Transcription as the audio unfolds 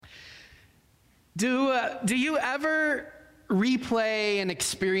Do you ever replay an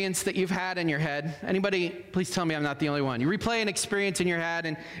experience that you've had in your head? Anybody, please tell me I'm not the only one. You replay an experience in your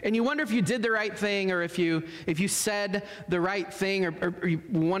head, and you wonder if you did the right thing, or if you said the right thing, or you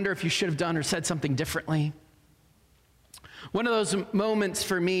wonder if you should have done or said something differently. One of those moments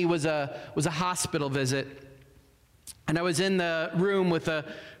for me was a hospital visit, and I was in the room with a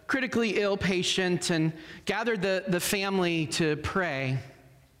critically ill patient and gathered the family to pray.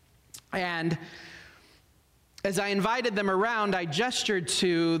 And as I invited them around, I gestured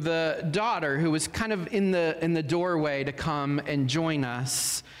to the daughter who was kind of in the doorway to come and join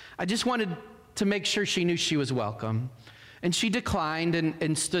us. I just wanted to make sure she knew she was welcome. And she declined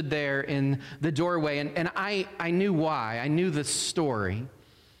and stood there in the doorway. And I knew why. I knew the story.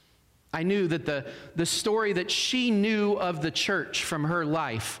 I knew that the story that she knew of the church from her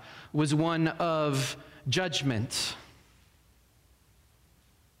life was one of judgment,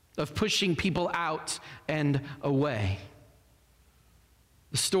 of pushing people out and away.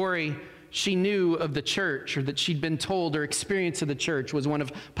 The story she knew of the church, or that she'd been told her experience of the church, was one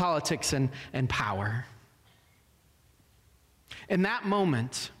of politics and power. In that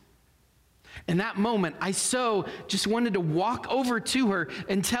moment, I so just wanted to walk over to her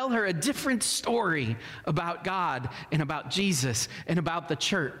and tell her a different story about God and about Jesus and about the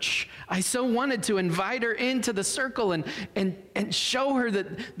church. I so wanted to invite her into the circle and show her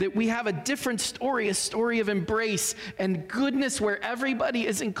that we have a different story, a story of embrace and goodness where everybody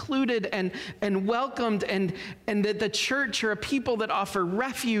is included and welcomed, and that the church are a people that offer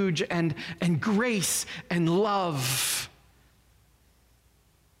refuge and grace and love.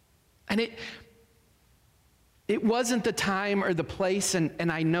 And it wasn't the time or the place, and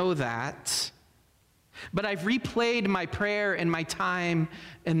I know that. But I've replayed my prayer and my time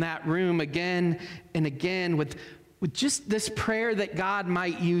in that room again and again with just this prayer that God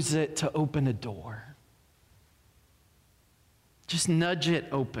might use it to open a door. Just nudge it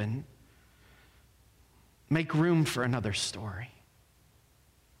open. Make room for another story.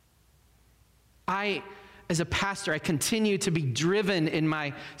 As a pastor, I continue to be driven in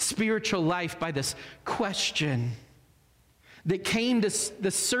my spiritual life by this question that came to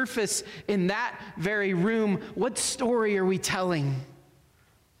the surface in that very room. What story are we telling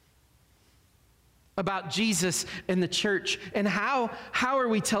about Jesus and the church? And how are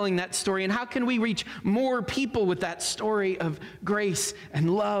we telling that story? And how can we reach more people with that story of grace and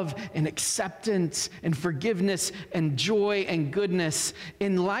love and acceptance and forgiveness and joy and goodness?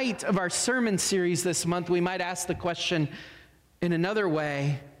 In light of our sermon series this month, we might ask the question in another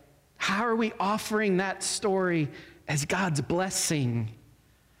way: how are we offering that story as God's blessing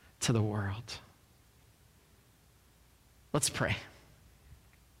to the world? Let's pray.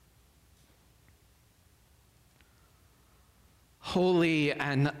 Holy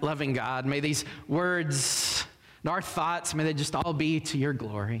and loving God, may these words and our thoughts, may they just all be to your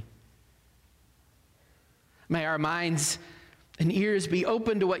glory. May our minds and ears be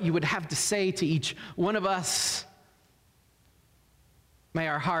open to what you would have to say to each one of us. May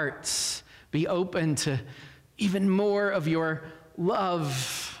our hearts be open to even more of your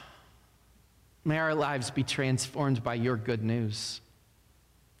love. May our lives be transformed by your good news.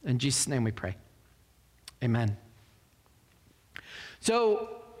 In Jesus' name we pray. Amen. So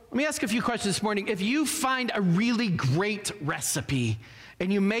let me ask a few questions this morning. If you find a really great recipe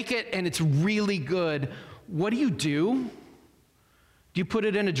and you make it and it's really good, what do? Do you put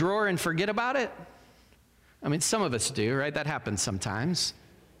it in a drawer and forget about it? I mean, some of us do, right? That happens sometimes.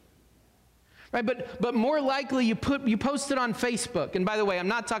 Right, but more likely you post it on Facebook. And by the way, I'm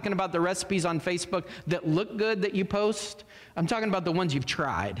not talking about the recipes on Facebook that look good that you post. I'm talking about the ones you've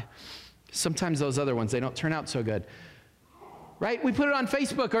tried. Sometimes those other ones, they don't turn out so good. Right? We put it on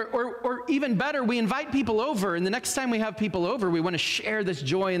Facebook, or even better, we invite people over, and the next time we have people over, we want to share this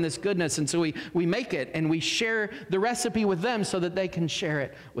joy and this goodness, and so we make it, and we share the recipe with them so that they can share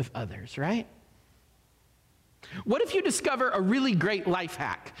it with others, right? What if you discover a really great life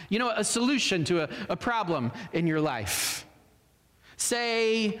hack? You know, a solution to a problem in your life.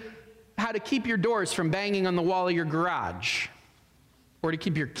 Say, how to keep your doors from banging on the wall of your garage, or to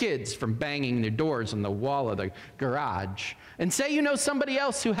keep your kids from banging their doors on the wall of the garage. And say you know somebody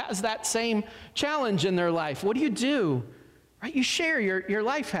else who has that same challenge in their life. What do? Right? You share your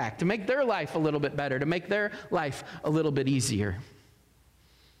life hack to make their life a little bit better, to make their life a little bit easier.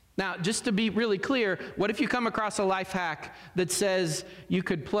 Now, just to be really clear, what if you come across a life hack that says you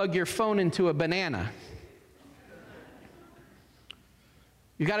could plug your phone into a banana?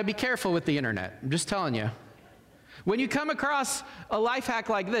 You got to be careful with the internet. I'm just telling you. When you come across a life hack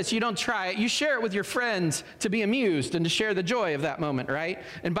like this, you don't try it. You share it with your friends to be amused and to share the joy of that moment, right?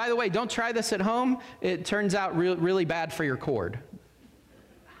 And by the way, don't try this at home. It turns out really bad for your cord.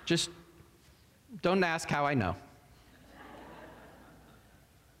 Just don't ask how I know.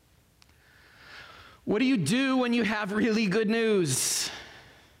 What do you do when you have really good news?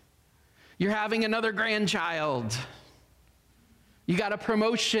 You're having another grandchild. You got a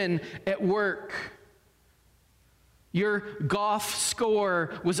promotion at work. Your golf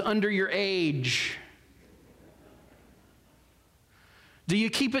score was under your age. Do you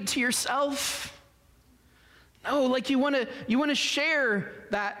keep it to yourself? No, like you want to share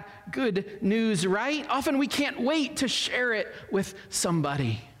that good news, right? Often we can't wait to share it with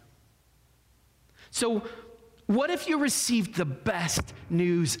somebody. So, what if you received the best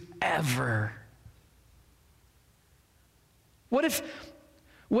news ever? What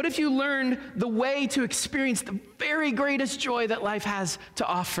if you learned the way to experience the very greatest joy that life has to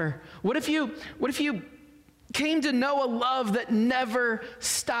offer? What if you came to know a love that never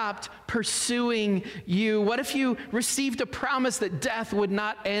stopped pursuing you? What if you received a promise that death would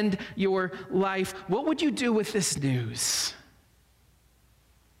not end your life? What would you do with this news?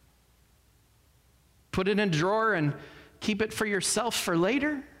 Put it in a drawer and keep it for yourself for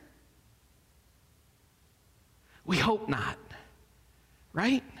later? We hope not,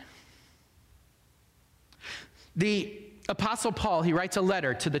 right? The Apostle Paul, he writes a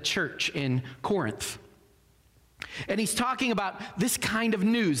letter to the church in Corinth. And he's talking about this kind of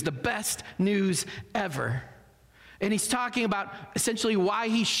news, the best news ever. And he's talking about essentially why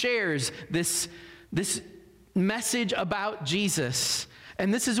he shares this message about Jesus.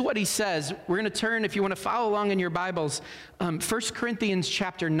 And this is what he says. We're going to turn, if you want to follow along in your Bibles, 1 Corinthians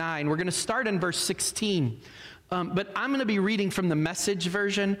chapter 9. We're going to start in verse 16. But I'm going to be reading from the Message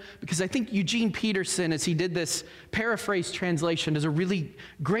version because I think Eugene Peterson, as he did this paraphrase translation, does a really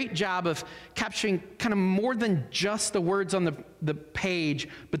great job of capturing kind of more than just the words on the page,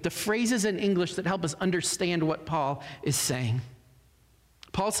 but the phrases in English that help us understand what Paul is saying.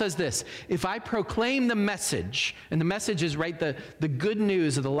 Paul says this: if I proclaim the message, and the message is, right, the good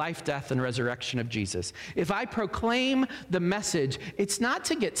news of the life, death, and resurrection of Jesus. If I proclaim the message, it's not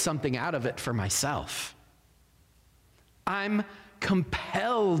to get something out of it for myself. I'm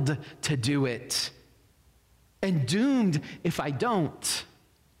compelled to do it, and doomed if I don't.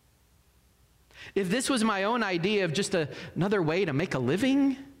 If this was my own idea of just another way to make a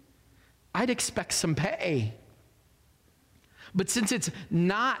living, I'd expect some pay. But since it's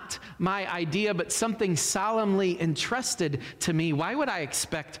not my idea, but something solemnly entrusted to me, why would I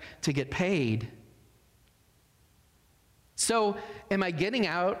expect to get paid? So, am I getting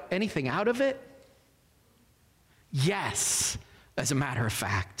anything out of it? Yes, as a matter of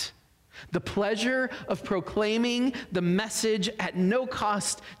fact. The pleasure of proclaiming the message at no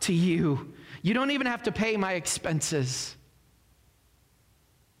cost to you. You don't even have to pay my expenses.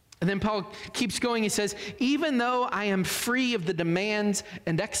 And then Paul keeps going. He says, even though I am free of the demands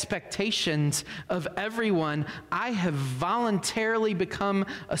and expectations of everyone, I have voluntarily become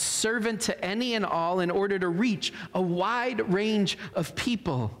a servant to any and all in order to reach a wide range of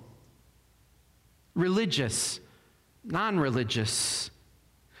people. Religious, non-religious,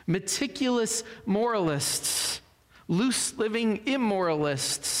 meticulous moralists, loose-living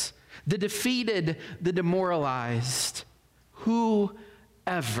immoralists, the defeated, the demoralized,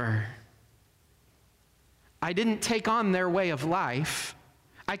 whoever. I didn't take on their way of life.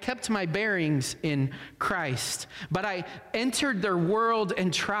 I kept my bearings in Christ, but I entered their world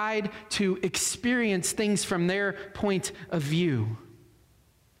and tried to experience things from their point of view.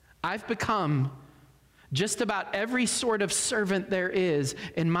 I've become just about every sort of servant there is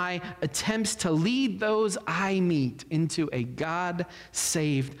in my attempts to lead those I meet into a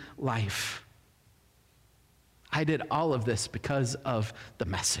God-saved life. I did all of this because of the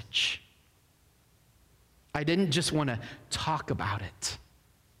message. I didn't just want to talk about it.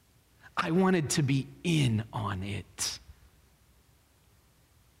 I wanted to be in on it.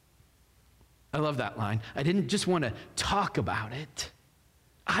 I love that line. I didn't just want to talk about it.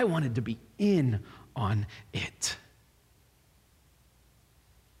 I wanted to be in on it.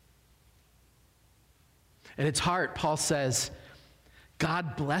 At its heart, Paul says,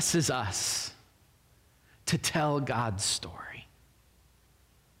 God blesses us to tell God's story.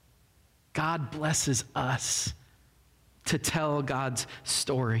 God blesses us to tell God's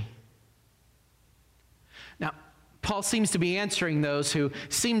story. Now, Paul seems to be answering those who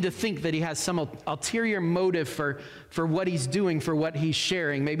seem to think that he has some ulterior motive for what he's doing, for what he's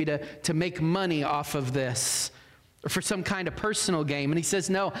sharing, maybe to make money off of this, or for some kind of personal gain. And he says,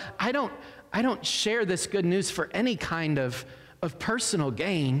 no, I don't share this good news for any kind of personal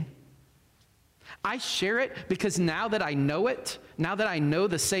gain. I share it because now that I know it, now that I know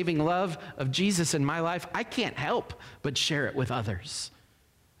the saving love of Jesus in my life, I can't help but share it with others.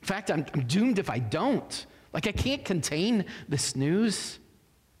 In fact, I'm doomed if I don't. Like, I can't contain this news.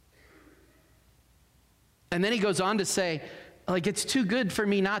 And then he goes on to say, like, it's too good for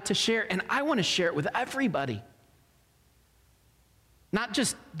me not to share, and I want to share it with everybody. Not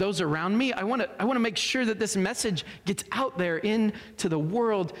just those around me. I want to make sure that this message gets out there into the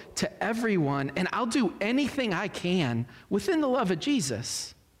world, to everyone, and I'll do anything I can within the love of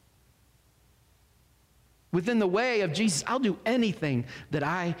Jesus. Within the way of Jesus, I'll do anything that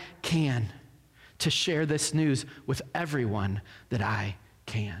I can to share this news with everyone that I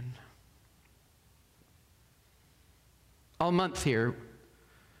can. All month here,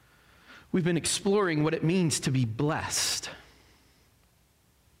 we've been exploring what it means to be blessed.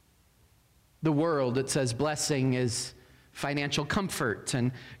 The world, it says blessing is financial comfort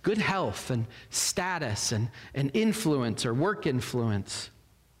and good health and status and influence or work influence.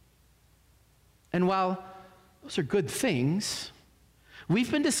 And while those are good things, we've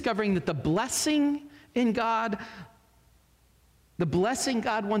been discovering that the blessing in God, the blessing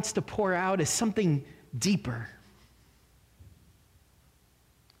God wants to pour out is something deeper.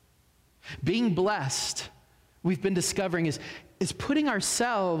 Being blessed, we've been discovering, is putting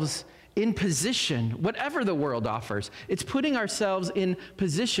ourselves in position, whatever the world offers, it's putting ourselves in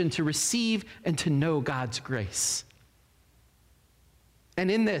position to receive and to know God's grace.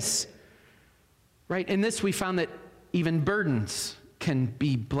 And in this, right, in this we found that even burdens can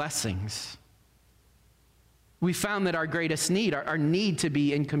be blessings. We found that our greatest need, our need to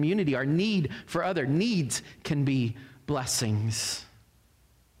be in community, our need for other needs can be blessings.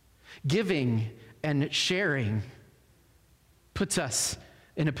 Giving and sharing puts us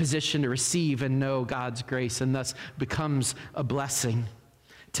in a position to receive and know God's grace, and thus becomes a blessing.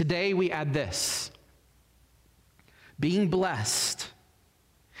 Today we add this. Being blessed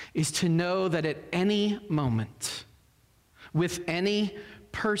is to know that at any moment, with any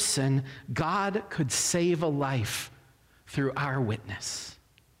person, God could save a life through our witness.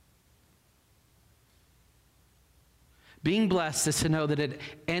 Being blessed is to know that at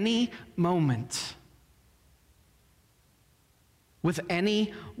any moment, with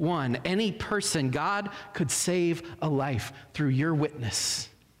anyone, any person, God could save a life through your witness,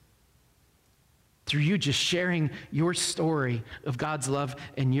 through you just sharing your story of God's love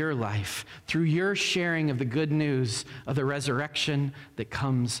in your life, through your sharing of the good news of the resurrection that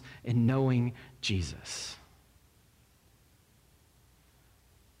comes in knowing Jesus.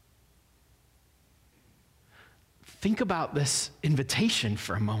 Think about this invitation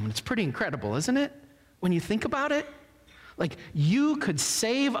for a moment. It's pretty incredible, isn't it? When you think about it. Like, you could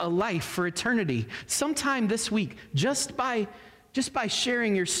save a life for eternity sometime this week just by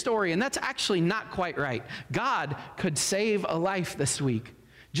sharing your story. And that's actually not quite right. God could save a life this week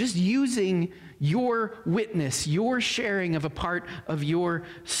just using your witness, your sharing of a part of your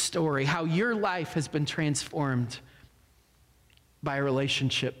story, how your life has been transformed by a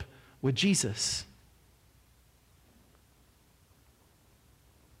relationship with Jesus.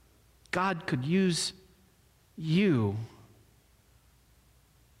 God could use you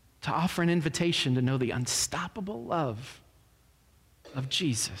to offer an invitation to know the unstoppable love of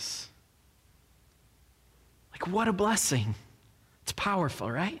Jesus. Like, what a blessing. It's powerful,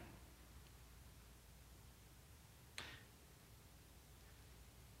 right?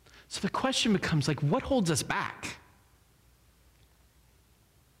 So the question becomes, like, what holds us back?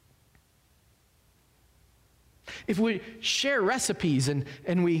 If we share recipes and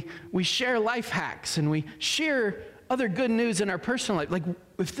we share life hacks and we share other good news in our personal life, like,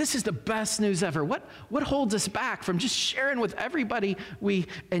 if this is the best news ever, what holds us back from just sharing with everybody we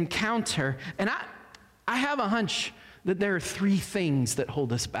encounter? And I have a hunch that there are 3 things that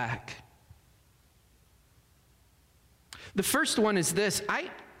hold us back. The first one is this. I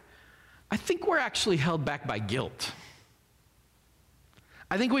think we're actually held back by guilt.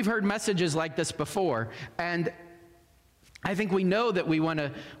 I think we've heard messages like this before, and I think we know that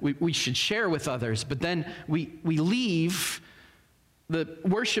we should share with others, but then we leave the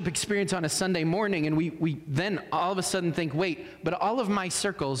worship experience on a Sunday morning, and we then all of a sudden think, wait, but all of my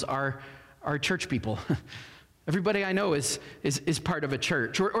circles are church people. Everybody I know is part of a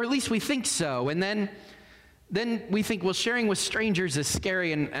church, or at least we think so. And then we think, well, sharing with strangers is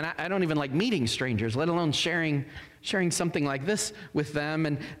scary, and I don't even like meeting strangers, let alone sharing something like this with them.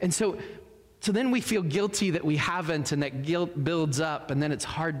 And so then we feel guilty that we haven't, and that guilt builds up, and then it's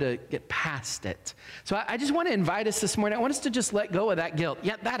hard to get past it. So I just want to invite us this morning. I want us to just let go of that guilt.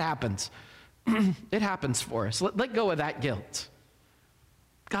 Yeah, that happens. It happens for us. Let go of that guilt.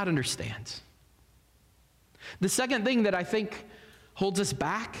 God understands. The second thing that I think holds us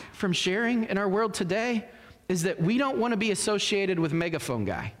back from sharing in our world today is that we don't want to be associated with megaphone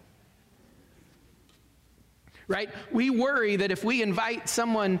guy. Right? We worry that if we invite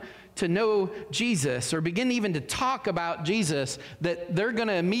someone to know Jesus or begin even to talk about Jesus, that they're going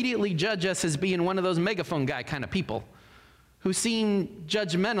to immediately judge us as being one of those megaphone guy kind of people who seem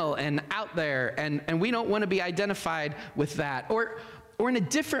judgmental and out there, and we don't want to be identified with that. Or in a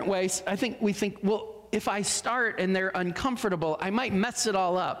different way, I think we think, well, if I start and they're uncomfortable, I might mess it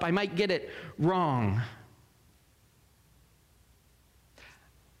all up. I might get it wrong.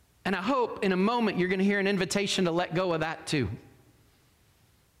 And I hope in a moment you're going to hear an invitation to let go of that too.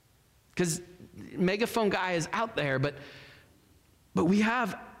 Because megaphone guy is out there, but we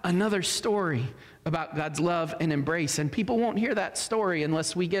have another story about God's love and embrace, and people won't hear that story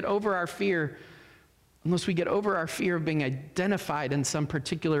unless we get over our fear, of being identified in some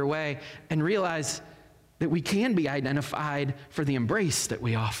particular way and realize that we can be identified for the embrace that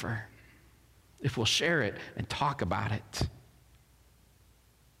we offer if we'll share it and talk about it.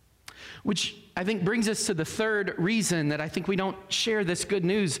 Which I think brings us to the third reason that I think we don't share this good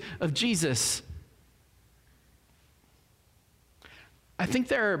news of Jesus. I think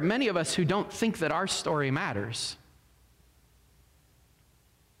there are many of us who don't think that our story matters.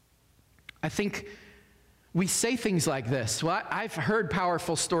 I think we say things like this. Well, I've heard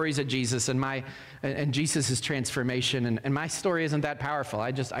powerful stories of Jesus and Jesus' transformation, and my story isn't that powerful.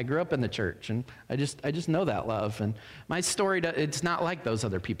 I grew up in the church, and I just know that love. And my story, it's not like those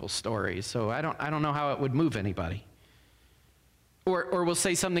other people's stories, so I don't know how it would move anybody. Or we'll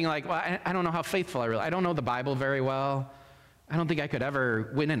say something like, well, I don't know how faithful I don't know the Bible very well. I don't think I could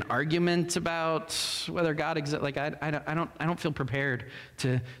ever win an argument about whether God exists. Like I don't feel prepared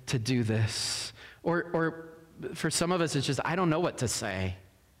to do this. Or for some of us, it's just, I don't know what to say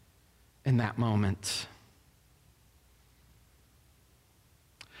in that moment.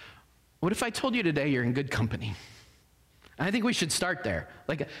 What if I told you today you're in good company? And I think we should start there.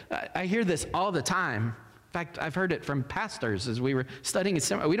 Like, I hear this all the time. In fact, I've heard it from pastors as we were studying a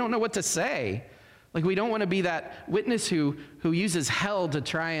seminar. We don't know what to say. Like, we don't want to be that witness who uses hell to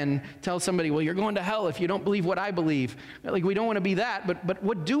try and tell somebody, well, you're going to hell if you don't believe what I believe. Like, we don't want to be that, but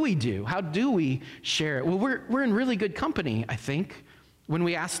what do we do? How do we share it? Well, we're in really good company, I think, when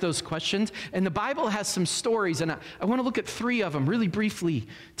we ask those questions. And the Bible has some stories, and I want to look at 3 of them really briefly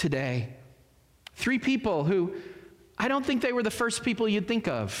today. 3 people who I don't think they were the first people you'd think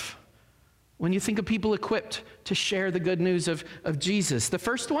of when you think of people equipped to share the good news of Jesus. The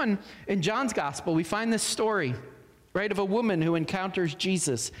first one, in John's gospel, we find this story, right, of a woman who encounters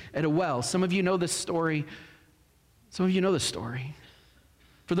Jesus at a well. Some of you know this story.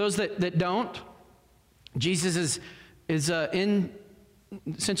 For those that don't, Jesus is in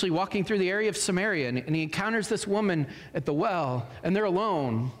essentially walking through the area of Samaria, and he encounters this woman at the well, and they're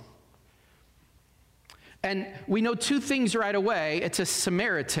alone. And we know 2 things right away. It's a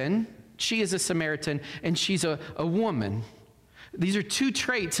Samaritan. She is a Samaritan, and she's a woman. These are 2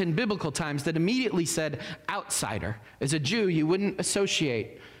 traits in biblical times that immediately said outsider. As a Jew, you wouldn't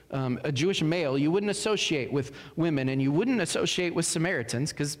associate, a Jewish male, you wouldn't associate with women, and you wouldn't associate with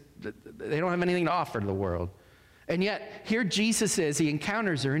Samaritans because they don't have anything to offer to the world. And yet, here Jesus is, he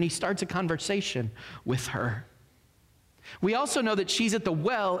encounters her, and he starts a conversation with her. We also know that she's at the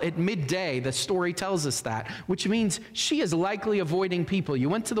well at midday. The story tells us that, which means she is likely avoiding people. You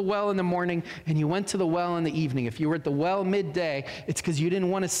went to the well in the morning and you went to the well in the evening. If you were at the well midday, it's because you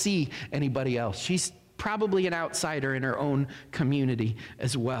didn't want to see anybody else. She's probably an outsider in her own community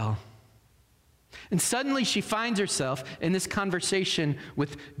as well. And suddenly she finds herself in this conversation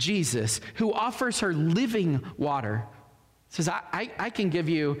with Jesus, who offers her living water. Says, I can give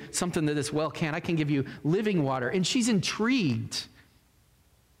you something that this well can't. I can give you living water. And she's intrigued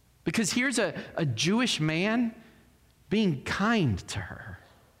because here's a Jewish man being kind to her.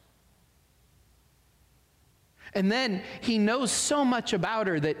 And then he knows so much about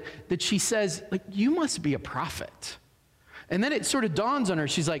her that she says, like, you must be a prophet. And then it sort of dawns on her.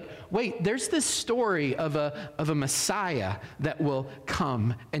 She's like, wait, there's this story of a Messiah that will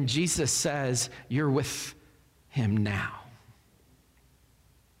come. And Jesus says, you're with him now.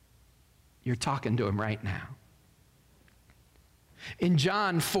 You're talking to him right now. In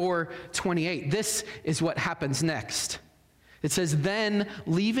John 4:28, this is what happens next. It says, then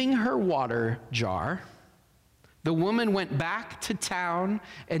leaving her water jar, the woman went back to town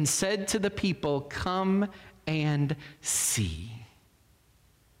and said to the people, come and see.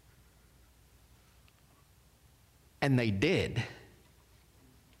 And they did.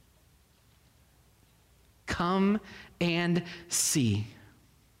 come and see.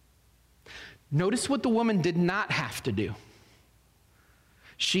 Notice what the woman did not have to do.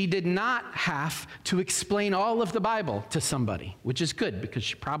 She did not have to explain all of the Bible to somebody, which is good because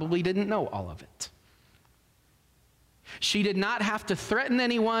she probably didn't know all of it. She did not have to threaten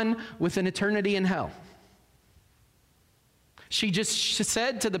anyone with an eternity in hell. She just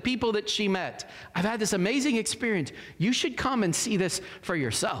said to the people that she met, I've had this amazing experience. You should come and see this for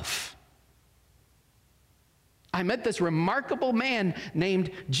yourself. I met this remarkable man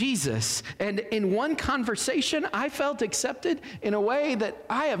named Jesus, and in one conversation, I felt accepted in a way that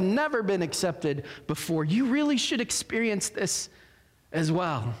I have never been accepted before. You really should experience this as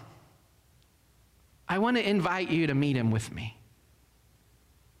well. I want to invite you to meet him with me.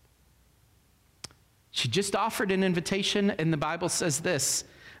 She just offered an invitation, and the Bible says this: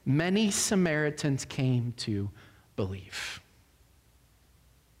 many Samaritans came to believe.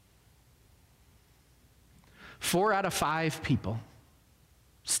 4 out of 5 people,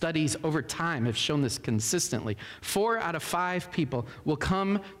 studies over time have shown this consistently. 4 out of 5 people will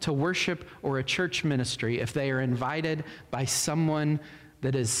come to worship or a church ministry if they are invited by someone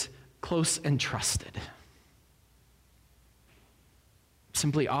that is close and trusted.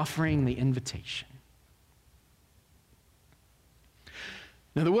 Simply offering the invitation.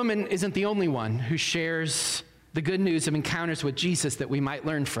 Now, the woman isn't the only one who shares the good news of encounters with Jesus that we might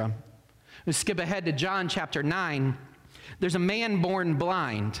learn from. Let's skip ahead to John chapter 9. There's a man born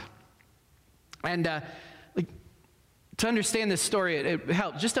blind. And to understand this story, it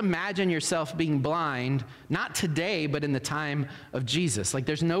helps. Just imagine yourself being blind, not today, but in the time of Jesus. Like,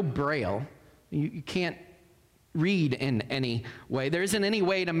 there's no Braille. You can't read in any way. There isn't any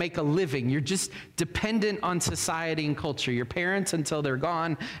way to make a living. You're just dependent on society and culture. Your parents until they're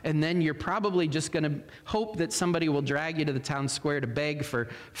gone, and then you're probably just going to hope that somebody will drag you to the town square to beg for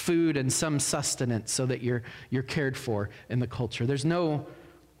food and some sustenance so that you're cared for in the culture. There's no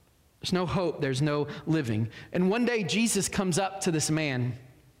hope. There's no living. And one day Jesus comes up to this man,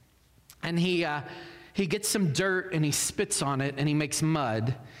 and he gets some dirt and he spits on it and he makes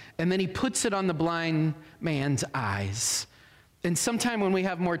mud, and then he puts it on the blind man's eyes. And sometime when we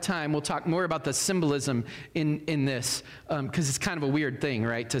have more time, we'll talk more about the symbolism in this, because it's kind of a weird thing,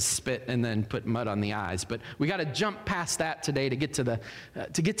 right, to spit and then put mud on the eyes. But we got to jump past that today to get to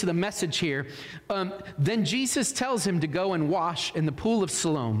the message here. Then Jesus tells him to go and wash in the pool of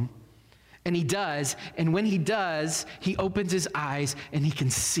Siloam. And he does, and when he does, he opens his eyes and he can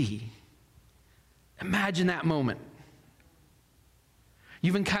see. Imagine that moment.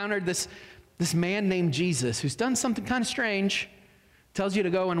 You've encountered this man named Jesus who's done something kind of strange, tells you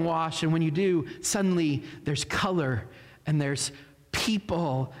to go and wash, and when you do, suddenly there's color, and there's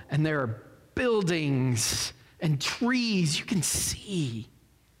people, and there are buildings and trees you can see.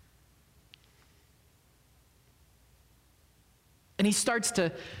 And he starts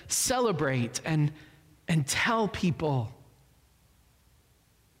to celebrate and tell people.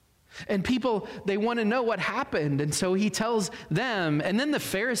 And people, they want to know what happened, and so he tells them, and then the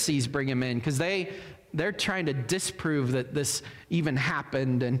Pharisees bring him in because they're trying to disprove that this even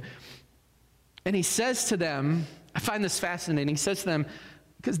happened. And he says to them, I find this fascinating, he says to them,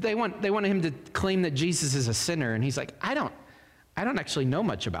 because they want him to claim that Jesus is a sinner, and he's like, I don't actually know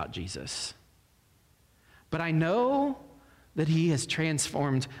much about Jesus, but I know that he has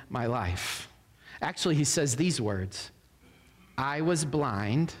transformed my life. Actually, he says these words: I was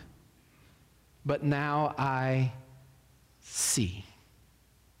blind, but now I see.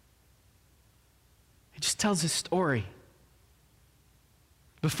 He just tells his story.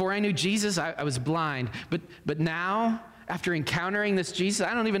 Before I knew Jesus, I was blind. But now, after encountering this Jesus,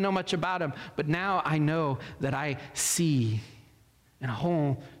 I don't even know much about him, but now I know that I see in a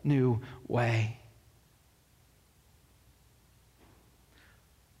whole new way.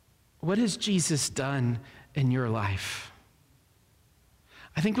 What has Jesus done in your life?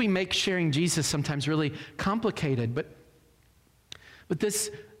 I think we make sharing Jesus sometimes really complicated, but this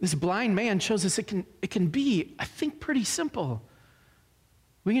blind man shows us it can be, I think, pretty simple.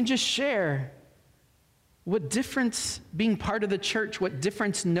 We can just share what difference being part of the church, what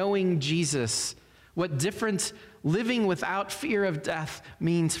difference knowing Jesus, what difference living without fear of death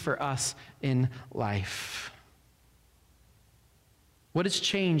means for us in life. What has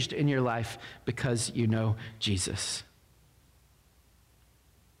changed in your life because you know Jesus?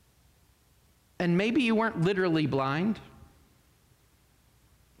 And maybe you weren't literally blind.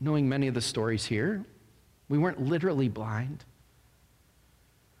 Knowing many of the stories here, we weren't literally blind.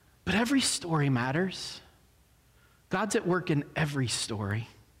 But every story matters. God's at work in every story.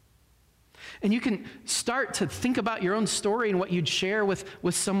 And you can start to think about your own story and what you'd share with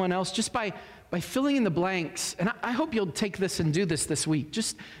someone else just by filling in the blanks, and I hope you'll take this and do this week.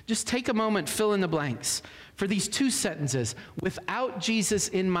 Just take a moment, fill in the blanks for these two sentences. Without Jesus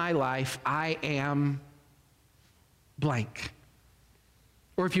in my life, I am blank.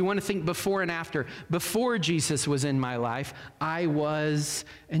 Or if you want to think before and after, before Jesus was in my life, I was,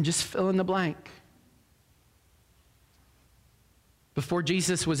 and just fill in the blank. Before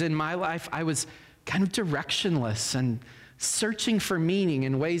Jesus was in my life, I was kind of directionless and searching for meaning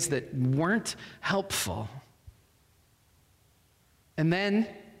in ways that weren't helpful. And then,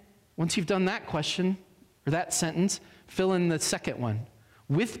 once you've done that question, or that sentence, fill in the second one.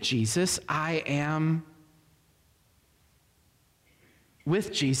 With Jesus, I am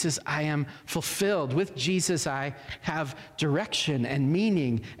fulfilled. With Jesus, I have direction and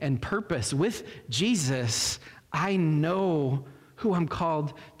meaning and purpose. With Jesus, I know who I'm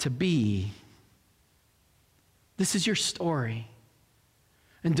called to be. This is your story.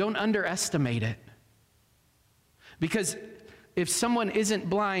 And don't underestimate it. Because if someone isn't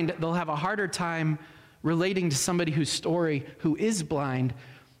blind, they'll have a harder time relating to somebody who is blind.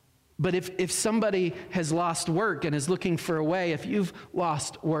 But if somebody has lost work and is looking for a way, if you've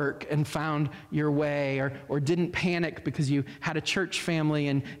lost work and found your way, or didn't panic because you had a church family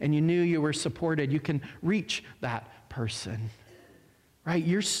and you knew you were supported, you can reach that person. Right?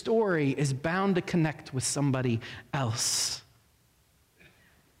 Your story is bound to connect with somebody else.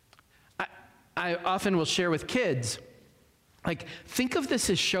 I often will share with kids, like, think of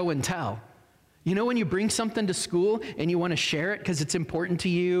this as show and tell. You know when you bring something to school and you want to share it because it's important to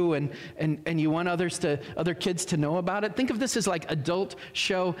you and you want other kids to know about it? Think of this as like adult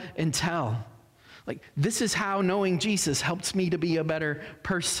show and tell. Like, this is how knowing Jesus helps me to be a better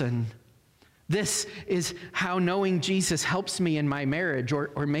person. This is how knowing Jesus helps me in my marriage, or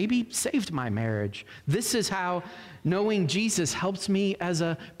maybe saved my marriage. This is how knowing Jesus helps me as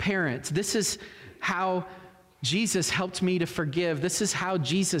a parent. This is how Jesus helped me to forgive. This is how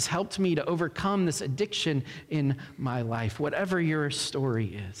Jesus helped me to overcome this addiction in my life. Whatever your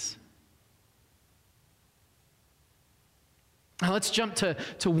story is. Now let's jump to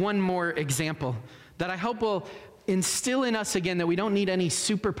one more example that I hope will instill in us again that we don't need any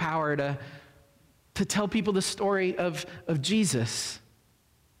superpower to tell people the story of Jesus,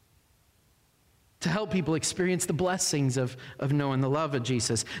 to help people experience the blessings of knowing the love of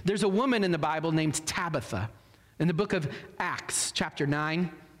Jesus. There's a woman in the Bible named Tabitha. In the book of Acts, chapter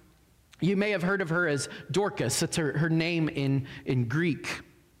 9, you may have heard of her as Dorcas. That's her name in Greek.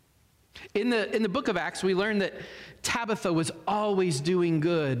 In the book of Acts, we learn that Tabitha was always doing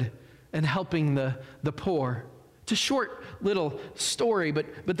good and helping the poor. It's a short little story, but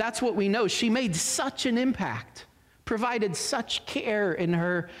that's what we know. She made such an impact, provided such care in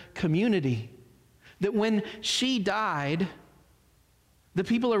her community, that when she died, the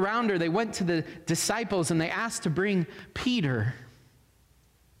people around her, they went to the disciples and they asked to bring Peter.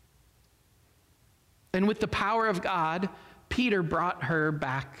 And with the power of God, Peter brought her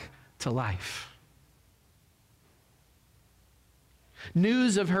back to life.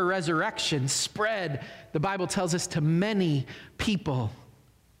 News of her resurrection spread, the Bible tells us, to many people.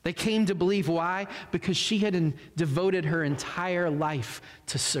 They came to believe. Why? Because she had devoted her entire life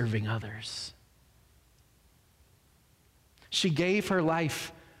to serving others. She gave her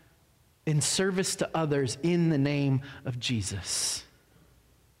life in service to others in the name of Jesus.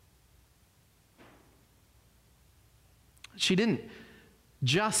 She didn't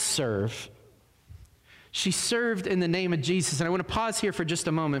just serve. She served in the name of Jesus. And I want to pause here for just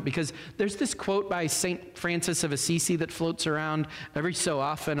a moment because there's this quote by St. Francis of Assisi that floats around every so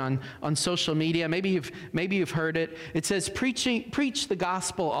often on social media. Maybe you've heard it. It says, preach the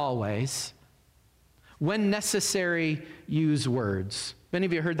gospel always. When necessary, use words. Have any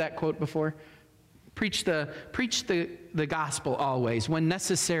of you heard that quote before? Preach the gospel always. When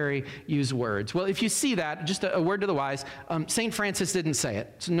necessary, use words. Well, if you see that, just a word to the wise, St. Francis didn't say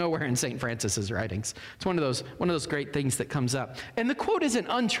it. It's nowhere in St. Francis's writings. It's one of those great things that comes up. And the quote isn't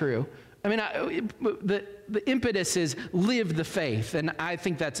untrue. I mean, the impetus is live the faith, and I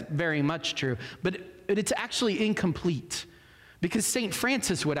think that's very much true. But it's actually incomplete. Because St.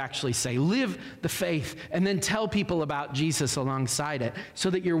 Francis would actually say, live the faith and then tell people about Jesus alongside it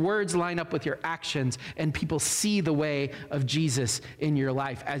so that your words line up with your actions and people see the way of Jesus in your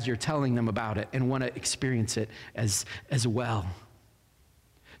life as you're telling them about it and want to experience it as well.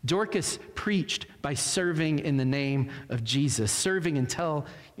 Dorcas preached by serving in the name of Jesus. Serving and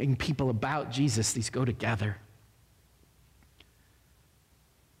telling people about Jesus, these go together.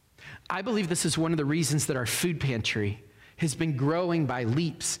 I believe this is one of the reasons that our food pantry has been growing by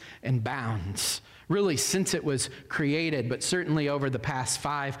leaps and bounds. really since it was created, but certainly over the past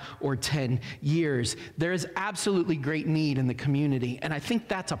 5 or 10 years. There is absolutely great need in the community, and I think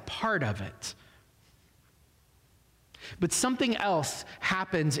that's a part of it. But something else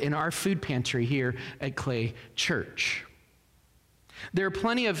happens in our food pantry here at Clay Church. There are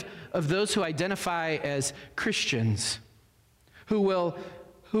plenty of those who identify as Christians who will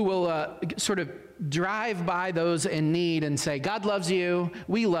sort of drive by those in need and say, God loves you,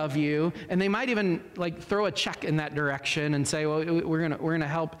 we love you, and they might even like throw a check in that direction and say, well, we're gonna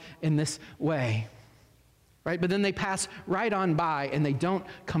help in this way, right? But then they pass right on by and they don't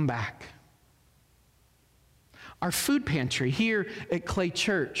come back. Our food pantry here at Clay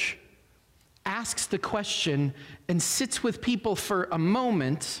Church asks the question and sits with people for a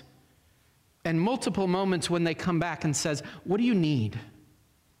moment and multiple moments when they come back and says, what do you need?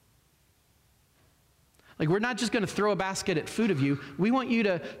 Like, we're not just going to throw a basket at food of you. We want you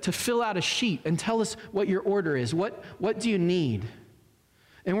to fill out a sheet and tell us what your order is. What do you need?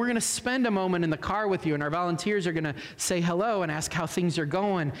 And we're going to spend a moment in the car with you, and our volunteers are going to say hello and ask how things are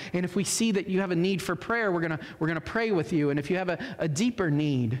going. And if we see that you have a need for prayer, we're going to pray with you. And if you have a deeper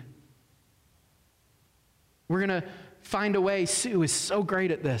need, we're going to find a way. Sue is so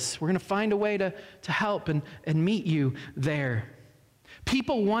great at this. We're going to find a way to help and meet you there.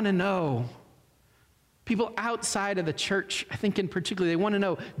 People want to know. People outside of the church, I think in particular, they want to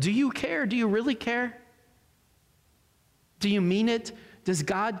know, do you care? Do you really care? Do you mean it? Does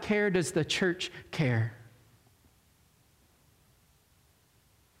God care? Does the church care?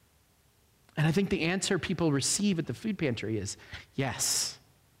 And I think the answer people receive at the food pantry is yes.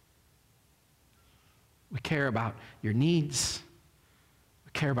 We care about your needs.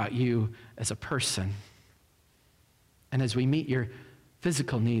 We care about you as a person. And as we meet your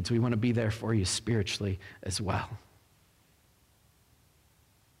physical needs, we want to be there for you spiritually as well.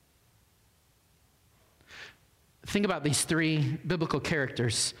 Think about these 3 biblical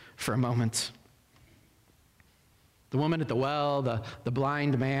characters for a moment. The woman at the well, the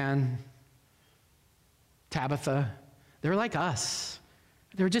blind man, Tabitha. They're like us.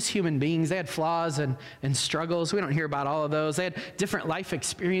 They were just human beings. They had flaws and struggles. We don't hear about all of those. They had different life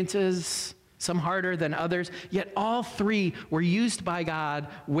experiences, some harder than others, yet all 3 were used by God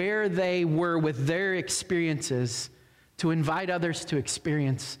where they were with their experiences to invite others to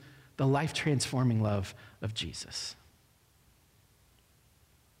experience the life-transforming love of Jesus.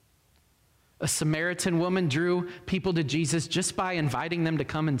 A Samaritan woman drew people to Jesus just by inviting them to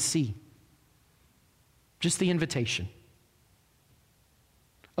come and see. Just the invitation.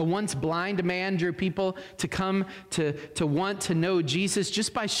 A once blind man drew people to come to want to know Jesus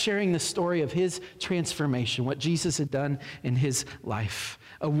just by sharing the story of his transformation, what Jesus had done in his life.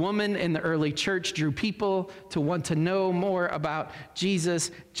 A woman in the early church drew people to want to know more about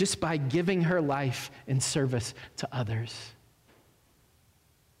Jesus just by giving her life in service to others.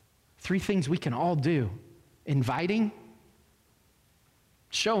 3 things we can all do: inviting,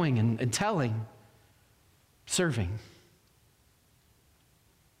 showing and telling, serving.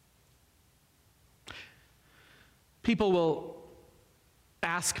 People will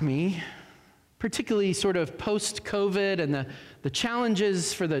ask me, particularly sort of post-COVID and the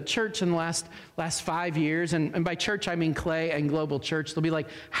challenges for the church in the last 5 years, and by church I mean Clay and Global Church. They'll be like,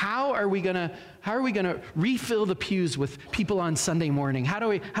 how are we gonna refill the pews with people on Sunday morning? How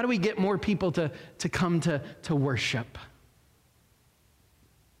do we get more people to come to worship?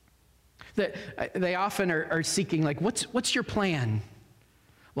 They often are seeking, like, what's your plan?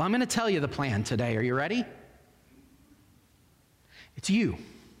 Well, I'm going to tell you the plan today. Are you ready? It's you.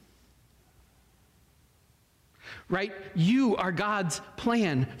 Right? You are God's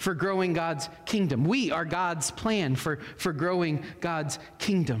plan for growing God's kingdom. We are God's plan for growing God's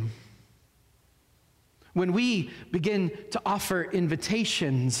kingdom. When we begin to offer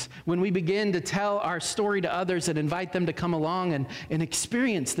invitations, when we begin to tell our story to others and invite them to come along and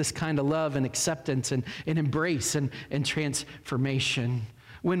experience this kind of love and acceptance and embrace and transformation,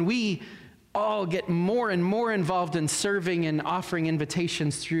 when we all get more and more involved in serving and offering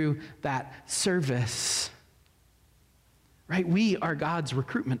invitations through that service, right? We are God's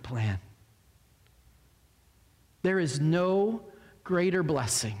recruitment plan. There is no greater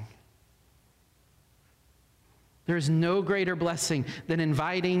blessing. There is no greater blessing than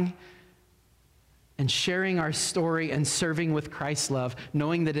inviting and sharing our story and serving with Christ's love,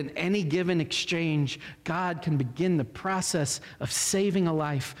 knowing that in any given exchange, God can begin the process of saving a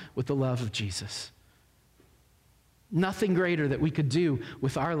life with the love of Jesus. Nothing greater that we could do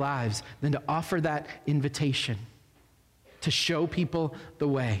with our lives than to offer that invitation, to show people the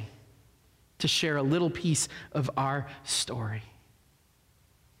way, to share a little piece of our story.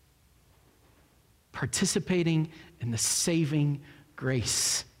 participating in the saving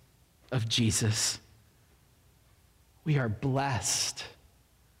grace of Jesus. We are blessed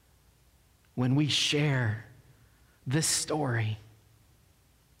when we share this story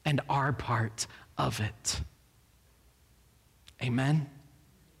and our part of it. Amen.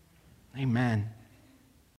 Amen.